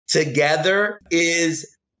Together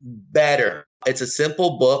is better. It's a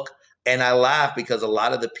simple book. And I laugh because a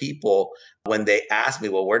lot of the people, when they ask me,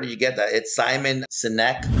 well, where did you get that? It's Simon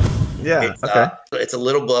Sinek. Yeah. Okay. It's a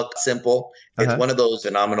little book, simple. It's Uh-huh. one of those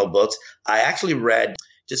phenomenal books. I actually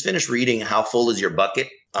just finished reading How Full Is Your Bucket?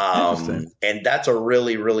 Interesting. And that's a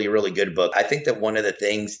really, really, really good book. I think that one of the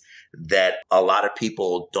things that a lot of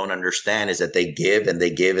people don't understand is that they give and they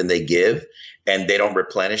give and they give and they don't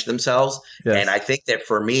replenish themselves. And Yes. I think that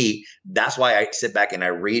for me, that's why I sit back and I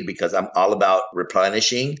read, because I'm all about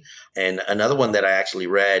replenishing. And another one that I actually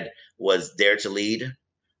read was Dare to Lead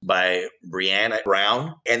by Brené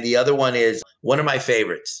Brown. And the other one is one of my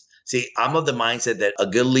favorites. See, I'm of the mindset that a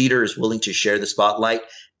good leader is willing to share the spotlight.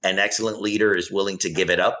 An excellent leader is willing to give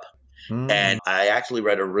it up. Mm. And I actually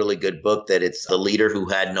read a really good book that it's The Leader Who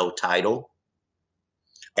Had No Title.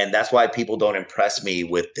 And that's why people don't impress me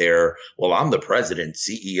with their, well, I'm the president,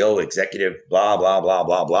 CEO, executive, blah, blah, blah,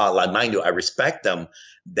 blah, blah. Like, mind you, I respect them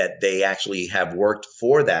that they actually have worked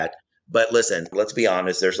for that. But listen, let's be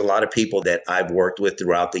honest. There's a lot of people that I've worked with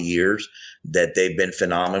throughout the years that they've been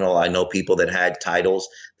phenomenal. I know people that had titles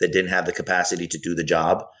that didn't have the capacity to do the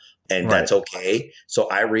job. And Right. that's okay. So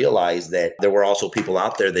I realized that there were also people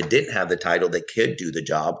out there that didn't have the title that could do the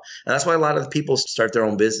job. And that's why a lot of the people start their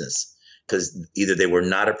own business, because either they were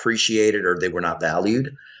not appreciated or they were not valued.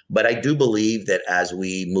 But I do believe that as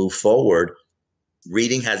we move forward,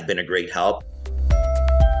 reading has been a great help.